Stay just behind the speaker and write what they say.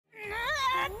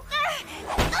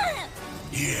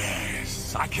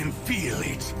Yes, I can feel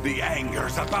it. The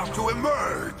anger's about to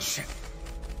emerge.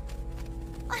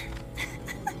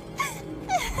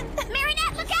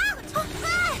 Marinette, look out!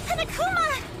 An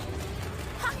Akuma!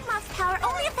 Akuma's power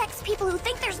only affects people who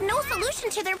think there's no solution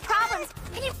to their problems,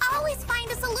 and you always find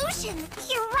a solution.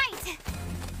 You're right.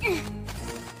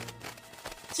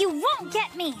 You won't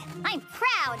get me! I'm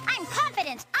proud, I'm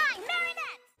confident, I'm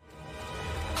Marinette!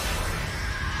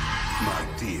 My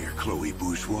dear Chloe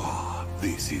Bourgeois,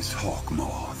 this is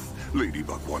Hawkmoth.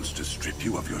 Ladybug wants to strip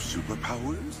you of your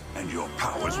superpowers, and your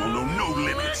powers will know no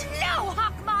limit. No,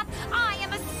 Hawkmoth! I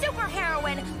am a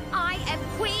superheroine! I am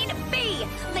Queen Bee!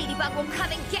 Ladybug will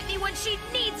come and get me when she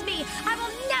needs me! I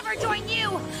will never join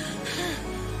you!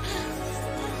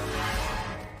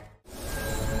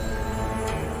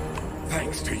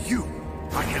 Thanks to you,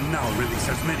 I can now release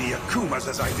as many Akumas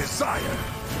as I desire.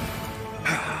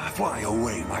 Fly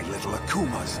away, my little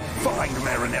Akumas. Find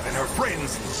Marinette and her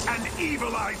friends, and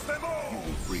evilize them all!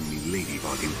 Bring me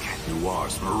Ladybug and Cat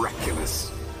Noir's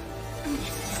Miraculous.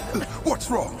 What's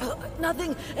wrong?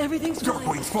 Nothing. Everything's fine.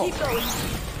 Darkwing's fault. Keep going.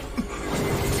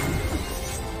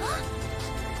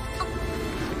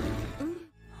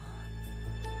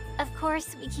 Of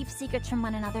course, we keep secrets from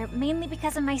one another, mainly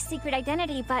because of my secret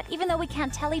identity, but even though we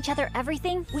can't tell each other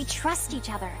everything, we trust each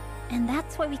other. And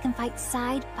that's why we can fight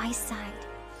side by side.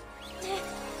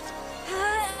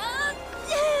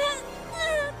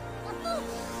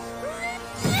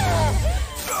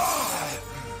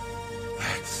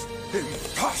 That's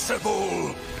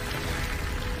impossible!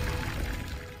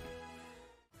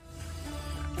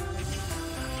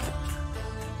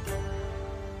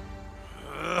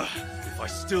 If I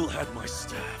still had my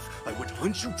staff, I would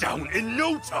hunt you down in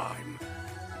no time!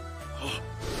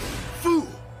 Fu!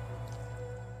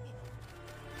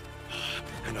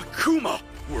 An Akuma!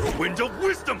 We're a wind of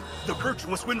wisdom! The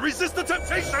virtuous wind resist the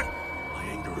temptation! My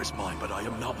anger is mine, but I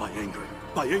am not my anger.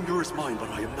 My anger is mine, but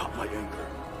I am not my anger.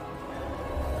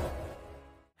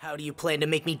 How do you plan to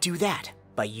make me do that?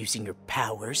 By using your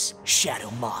powers, Shadow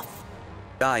Moth?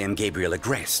 I am Gabriel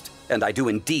Agreste, and I do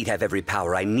indeed have every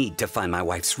power I need to find my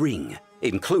wife's ring,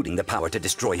 including the power to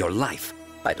destroy your life.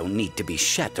 I don't need to be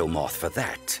Shadow Moth for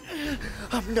that.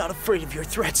 I'm not afraid of your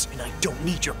threats, and I don't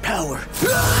need your power.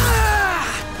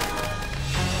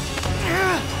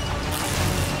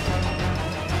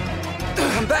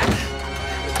 Come back!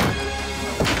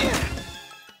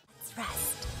 Let's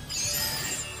rest.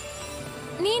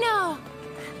 Nino!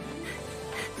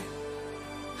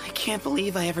 I can't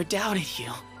believe I ever doubted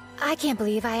you. I can't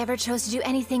believe I ever chose to do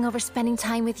anything over spending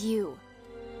time with you.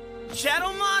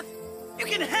 Shadow Moth? You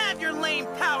can have your lame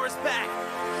powers back!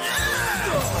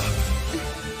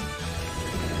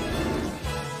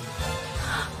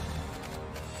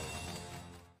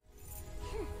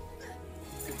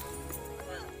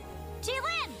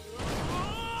 Qilin!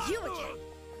 You again!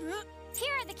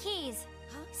 Here are the keys.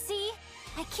 See?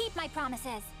 I keep my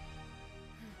promises.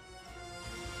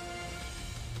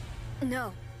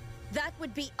 No, that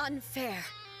would be unfair.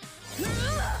 No!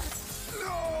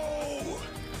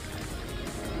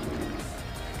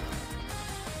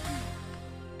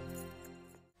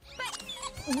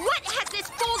 What has this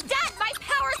fool done? My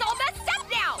power's all messed up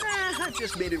now! I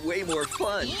just made it way more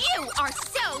fun. You are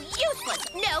so useless!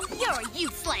 No, you're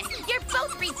useless! You're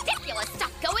both ridiculous!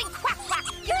 Stop going quack quack!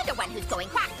 You're the one who's going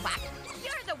quack quack!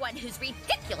 You're the one who's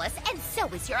ridiculous, and so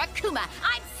is your Akuma!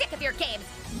 I'm sick of your games!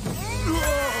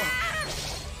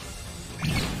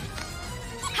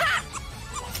 Ha!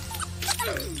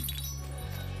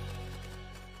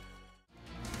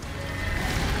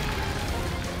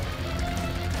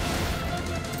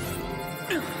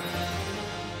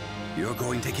 You're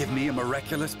going to give me a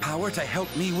miraculous power to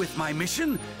help me with my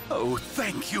mission? Oh,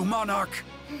 thank you, Monarch!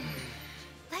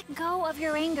 Let go of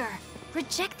your anger.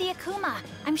 Reject the Akuma.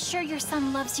 I'm sure your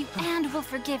son loves you and will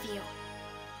forgive you.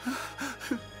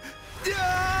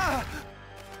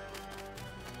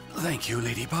 Thank you,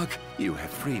 Ladybug. You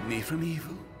have freed me from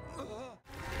evil.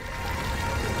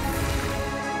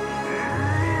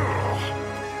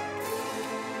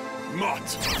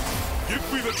 Mott!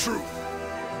 Give me the truth!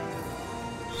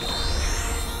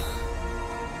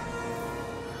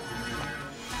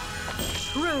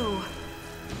 True.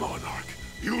 Monarch,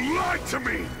 you lied to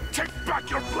me! Take back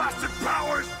your blasted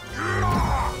powers!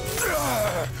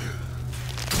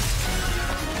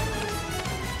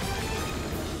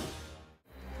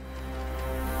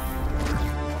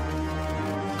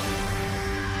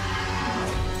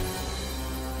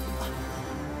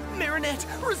 Marinette,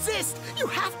 resist! You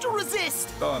have to resist!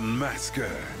 Unmask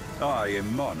her. I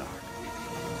am Monarch.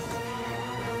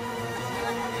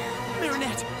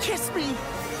 Marinette, kiss me!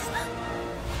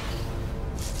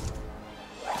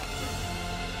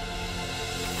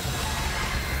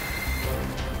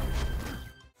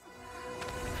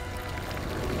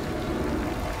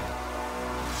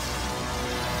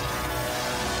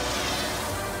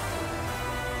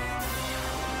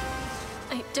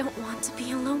 I don't want to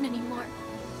be alone anymore.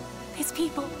 These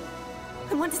people,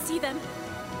 I want to see them.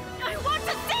 I want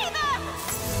to see them!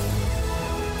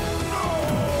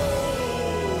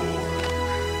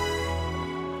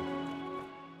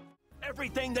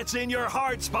 Everything that's in your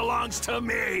hearts belongs to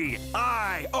me!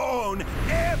 I own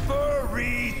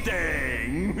everything!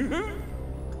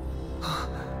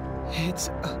 It's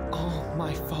all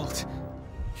my fault.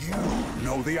 You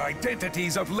know the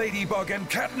identities of Ladybug and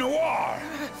Cat Noir!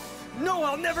 No,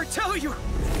 I'll never tell you!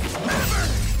 Never!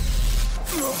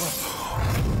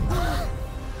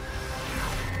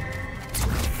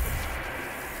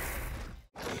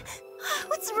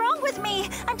 What's wrong with me?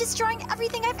 I'm destroying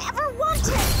everything I've ever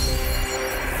wanted!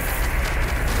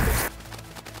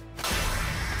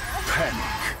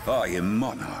 Panic! I am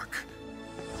Monarch.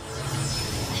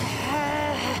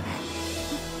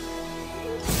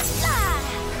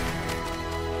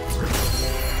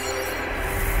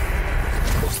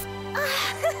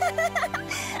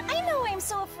 I know I'm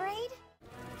so afraid.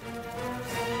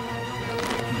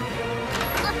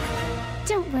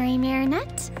 Don't worry,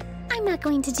 Marinette. I'm not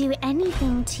going to do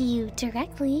anything to you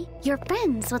directly. Your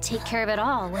friends will take care of it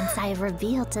all once I have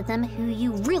revealed to them who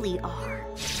you really are.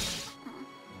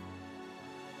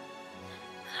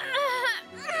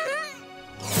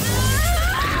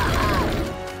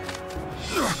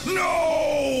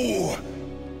 No!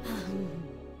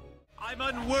 I'm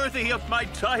unworthy of my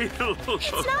title!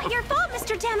 It's not your fault,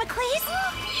 Mr. Damocles!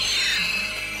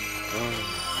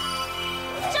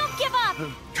 Don't give up!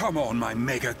 Come on, my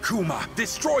Mega Kuma!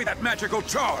 Destroy that magical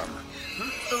charm!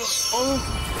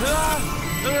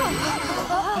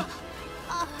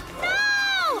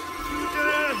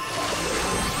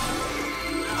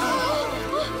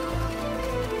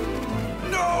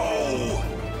 No!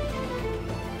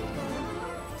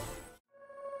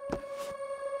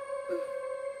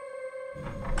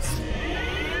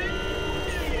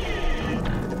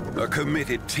 A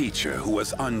committed teacher who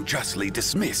was unjustly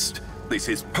dismissed. This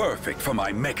is perfect for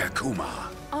my Mega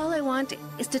Kuma. All I want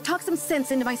is to talk some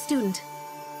sense into my student.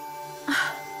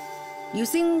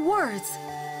 Using words.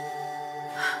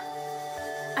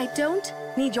 I don't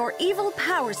need your evil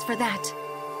powers for that.